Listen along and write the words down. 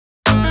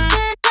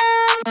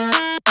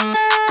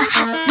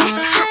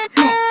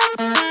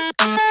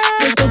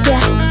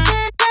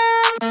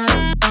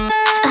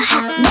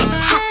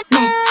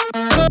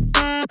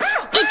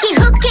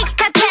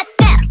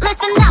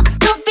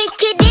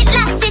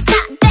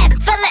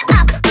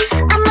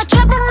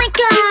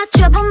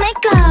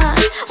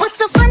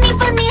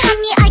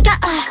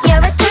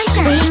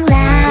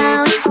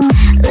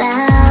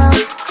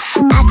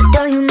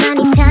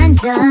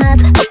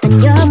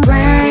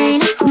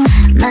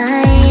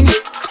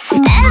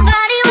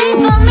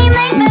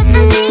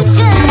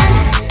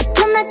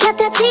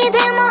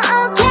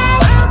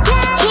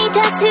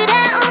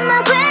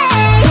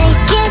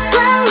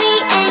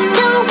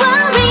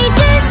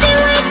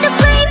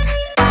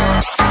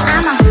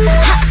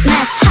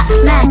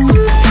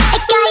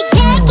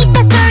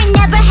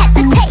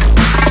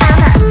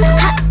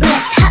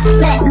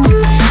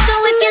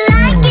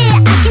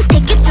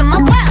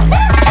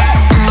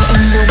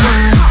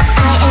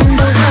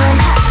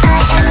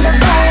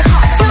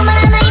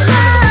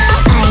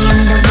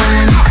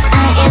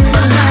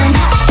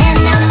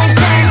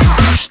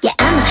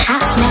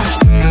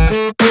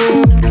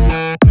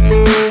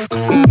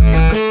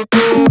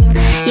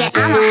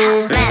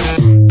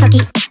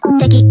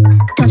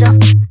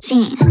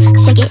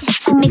Check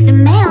it mix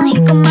and mail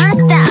here come my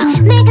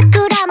style 내가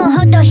꿀하면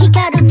호도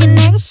히카루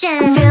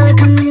dimension Feel it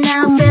coming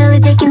out feel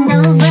it taking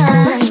over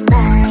I'm playing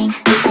mine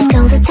like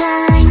all the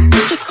time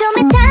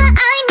계속해 다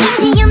I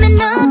need you man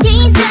no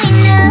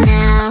designer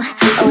now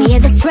oh yeah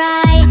that's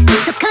right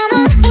so come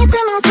on it's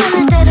a most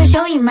time I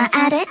show you my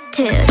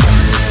attitude